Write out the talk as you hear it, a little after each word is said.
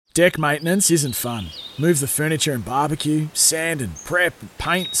Deck maintenance isn't fun. Move the furniture and barbecue, sand and prep,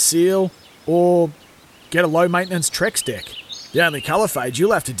 paint, seal, or get a low-maintenance Trex deck. The only colour fade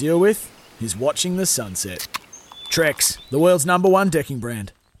you'll have to deal with is watching the sunset. Trex, the world's #1 decking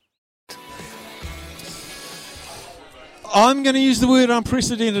brand. I'm going to use the word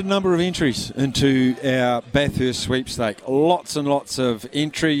unprecedented number of entries into our Bathurst sweepstake. Lots and lots of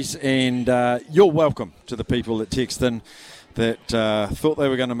entries, and you're welcome to the people that text in that thought they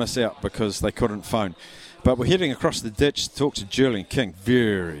were going to miss out because they couldn't phone. But we're heading across the ditch to talk to Julian King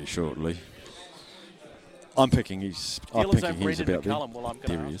very shortly. I'm picking his about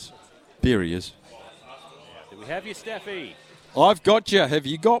there. There he is. Do we have you, Staffy? I've got you. Have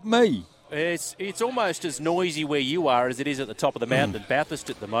you got me? It's almost as noisy where you are as it is at the top of the mountain at Bathurst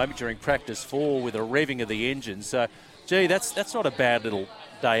at the moment during practice 4 with a revving of the engine. So, gee, that's not a bad little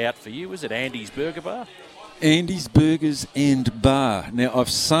day out for you, is it? Andy's Burger Bar? Andy's Burgers and Bar. Now, I've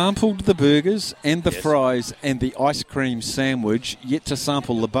sampled the burgers and the fries and the ice cream sandwich, yet to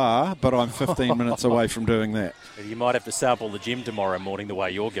sample the bar, but I'm 15 minutes away from doing that. You might have to sample the gym tomorrow morning the way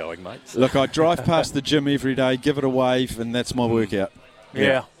you're going, mate. So. Look, I drive past the gym every day, give it a wave, and that's my workout.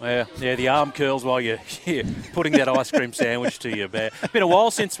 Yeah, the arm curls while you're putting that ice cream sandwich to your bear. It's been a while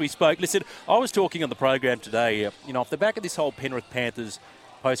since we spoke. Listen, I was talking on the program today, off the back of this whole Penrith Panthers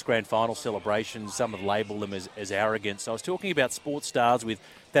post-grand final celebrations, some have labelled them as arrogance. I was talking about sports stars with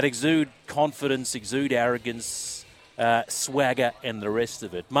that exude confidence, exude arrogance, swagger and the rest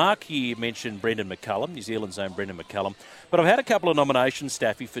of it. Mark here mentioned Brendan McCullum, New Zealand's own Brendan McCullum. But I've had a couple of nominations,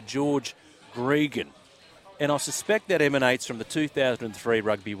 Staffy, for George Gregan. And I suspect that emanates from the 2003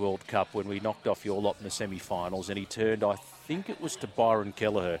 Rugby World Cup when we knocked off your lot in the semi-finals and he turned, I think it was to Byron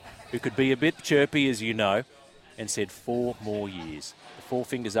Kelleher, who could be a bit chirpy, as you know, and said 4 more years. The 4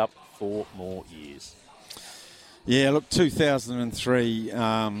 fingers up, 4 more years. Yeah, look, 2003,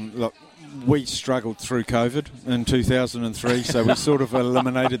 we struggled through COVID in 2003, so we sort of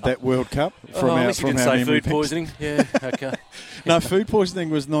eliminated that World Cup from our memory. Didn't say food poisoning. Yeah, okay. No, food poisoning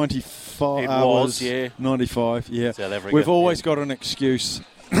was 95. It was, yeah. 95, yeah. South Africa, we've always got an excuse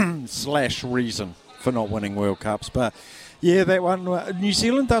 / reason for not winning World Cups, but yeah, that one. New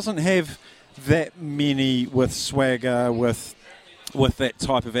Zealand doesn't have that many with swagger, with that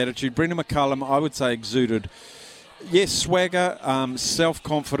type of attitude. Brendan McCullum, I would say, exuded. Yes, swagger,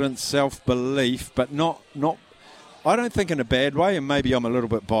 self-confidence, self-belief, but not. I don't think in a bad way, and maybe I'm a little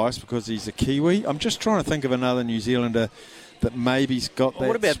bit biased because he's a Kiwi. I'm just trying to think of another New Zealander that maybe's got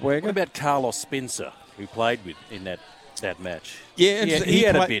that swagger. What about Carlos Spencer, who played with in that match? Yeah, he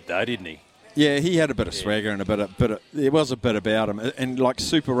had a bit though, didn't he? Yeah, he had a bit of swagger and there was a bit about him. And like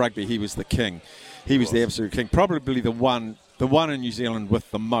Super Rugby, he was the king. He was the absolute king. Probably the one in New Zealand with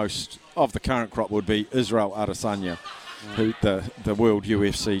the most of the current crop would be Israel Adesanya, who the world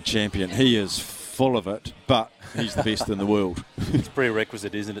UFC champion. He is full of it, but he's the best in the world. It's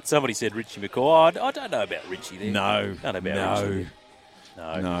prerequisite, isn't it? Somebody said Richie McCaw. I don't know about Richie there. No. Richie.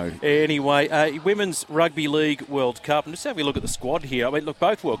 No. Anyway, Women's Rugby League World Cup. And just have a look at the squad here. I mean, look,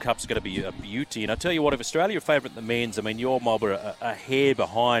 both World Cups are going to be a beauty. And I tell you what, if Australia are favourite in the men's, I mean, your mob are a hair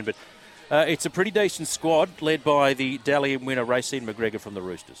behind. But it's a pretty decent squad led by the Dalian winner, Racine McGregor from the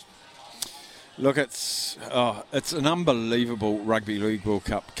Roosters. Look, it's an unbelievable Rugby League World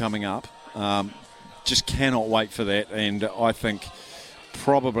Cup coming up. Just cannot wait for that. And I think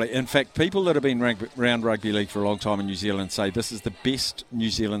probably, in fact, people that have been around Rugby League for a long time in New Zealand say this is the best New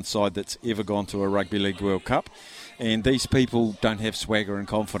Zealand side that's ever gone to a Rugby League World Cup. And these people don't have swagger and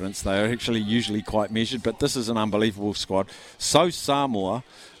confidence. They are actually usually quite measured, but this is an unbelievable squad. So Samoa,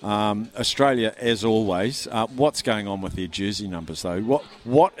 Australia, as always. What's going on with their jersey numbers, though?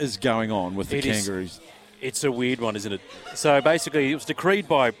 What is going on with the Kangaroos? It's a weird one, isn't it? So basically, it was decreed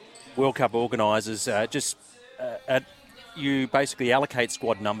by World Cup organisers you basically allocate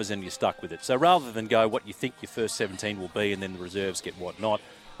squad numbers and you're stuck with it. So rather than go what you think your first 17 will be and then the reserves get whatnot,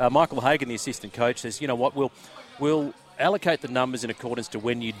 Michael Hagan, the assistant coach, says, you know what, we'll allocate the numbers in accordance to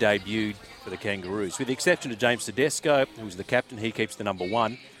when you debuted for the Kangaroos. With the exception of James Tedesco, who's the captain, he keeps the number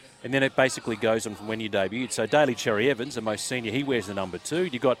 1. And then it basically goes on from when you debuted. So Daly Cherry Evans, the most senior, he wears the number 2.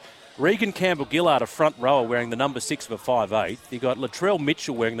 You've got Regan Campbell-Gillard, a front rower, wearing the number 6 of a 5'8". You've got Latrell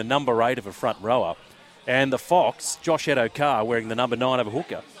Mitchell wearing the number 8 of a front rower. And the Fox, Josh Addo-Carr, wearing the number 9 of a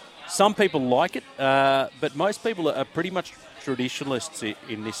hooker. Some people like it, but most people are pretty much traditionalists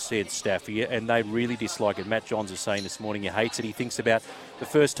in this sense, Staffy, and they really dislike it. Matt Johns was saying this morning he hates it. He thinks about the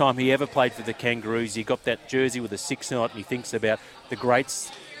first time he ever played for the Kangaroos. He got that jersey with a 6 on it, and he thinks about the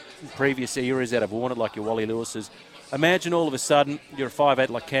greats in previous eras that have worn it, like your Wally Lewis's. Imagine all of a sudden you're a 5'8"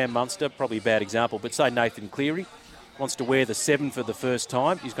 like Cam Munster, probably a bad example, but say Nathan Cleary, wants to wear the 7 for the first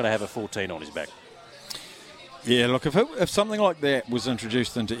time, he's going to have a 14 on his back. Yeah, look, if something like that was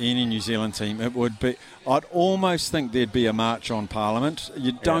introduced into any New Zealand team, it would be. I'd almost think there'd be a march on Parliament.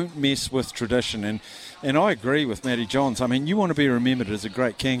 You don't mess with tradition, and I agree with Matty Johns. I mean, you want to be remembered as a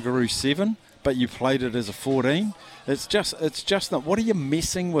great Kangaroo 7, but you played it as a 14. It's just not. What are you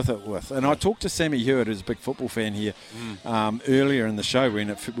messing with it with? And I talked to Sammy Hewitt, who's a big football fan here, earlier in the show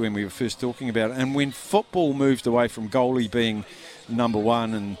when we were first talking about it. And when football moved away from goalie being number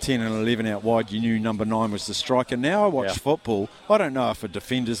 1 and 10 and 11 out wide, you knew number 9 was the striker. Now I watch football, I don't know if a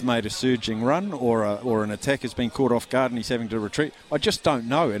defender's made a surging run or an attacker's been caught off guard and he's having to retreat. I just don't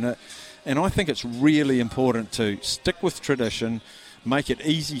know. And I think it's really important to stick with tradition, make it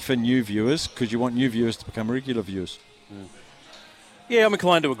easy for new viewers, because you want new viewers to become regular viewers. Yeah, I'm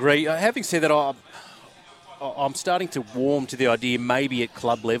inclined to agree. Having said that, I'm starting to warm to the idea maybe at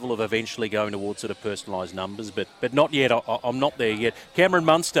club level of eventually going towards sort of personalised numbers, but not yet. I'm not there yet. Cameron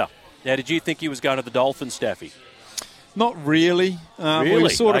Munster. Now, did you think he was going to the Dolphins, Staffy? Not really. Really? We were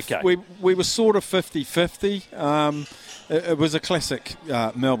sort of, Okay. we were sort of 50-50. It was a classic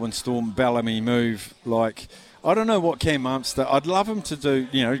Melbourne Storm Bellamy move. Like, I don't know what Cam Munster. I'd love him to do,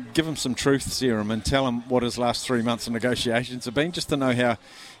 give him some truth serum and tell him what his last 3 months of negotiations have been, just to know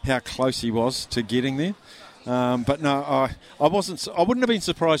how close he was to getting there. But no, I wasn't. I wouldn't have been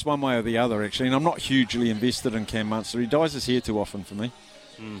surprised one way or the other, actually. And I'm not hugely invested in Cam Munster. He dyes his hair too often for me.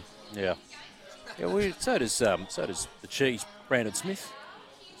 Yeah. So does the cheese, Brandon Smith.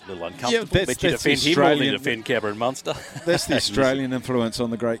 It's a little uncomfortable. Yeah, Bet you that's defend the him more than Australian- you defend Cameron Munster. That's the Australian influence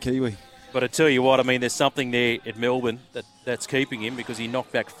on the great Kiwi. But I tell you what, I mean, there's something there at Melbourne that's keeping him, because he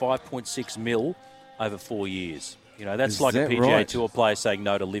knocked back 5.6 mil over 4 years. That's Is like that a PGA right? Tour player saying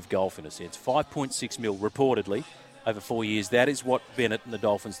no to live golf, in a sense. 5.6 mil, reportedly, over 4 years. That is what Bennett and the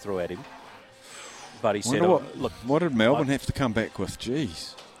Dolphins threw at him. But he said, look... What did Melbourne have to come back with?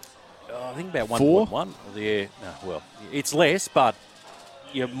 Jeez. I think about 4? 1.1. Yeah, no, well, it's less, but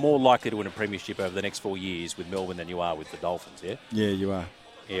you're more likely to win a premiership over the next 4 years with Melbourne than you are with the Dolphins, yeah? Yeah, you are.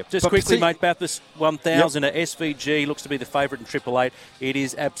 Yeah. Just But quickly, see- mate, Bathurst 1000 at SVG looks to be the favourite in 888. It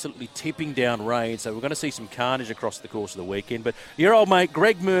is absolutely tipping down rain, so we're going to see some carnage across the course of the weekend. But your old mate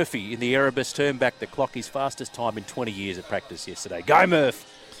Greg Murphy in the Erebus turned back the clock, his fastest time in 20 years at practice yesterday. Go, Murph!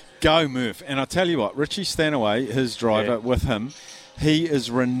 Go, Murph. And I tell you what, Richie Stanaway, his driver, with him, he is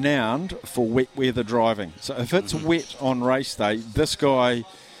renowned for wet weather driving. So if it's wet on race day, this guy,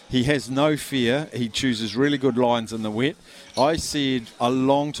 he has no fear. He chooses really good lines in the wet. I said a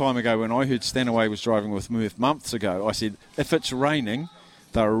long time ago when I heard Stanaway was driving with Murph months ago, I said, if it's raining,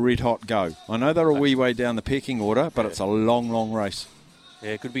 they're a red-hot go. I know they're a wee way down the pecking order, but it's a long, long race.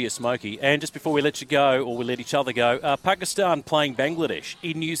 Yeah, it could be a smoky. And just before we let you go, or we let each other go, Pakistan playing Bangladesh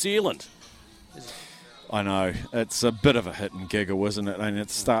in New Zealand. I know. It's a bit of a hit and giggle, isn't it? And it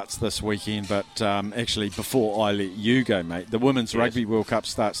starts this weekend, but actually, before I let you go, mate, the Women's Rugby World Cup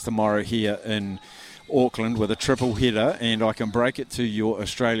starts tomorrow here in Auckland with a triple header, and I can break it to your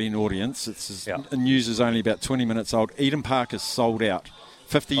Australian audience. The news is only about 20 minutes old. Eden Park is sold out.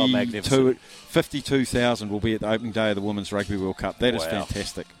 52,000 will be at the opening day of the Women's Rugby World Cup. That is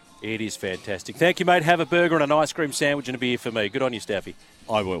fantastic. It is fantastic. Thank you, mate. Have a burger and an ice cream sandwich and a beer for me. Good on you, Staffy.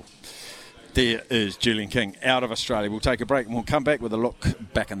 I will. There is Julian King out of Australia. We'll take a break and we'll come back with a look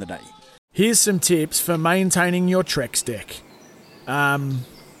back in the day. Here's some tips for maintaining your Trex deck.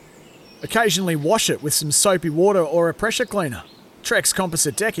 Occasionally wash it with some soapy water or a pressure cleaner. Trex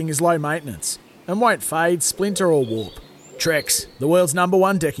composite decking is low maintenance and won't fade, splinter or warp. Trex, the world's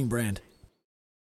 #1 decking brand.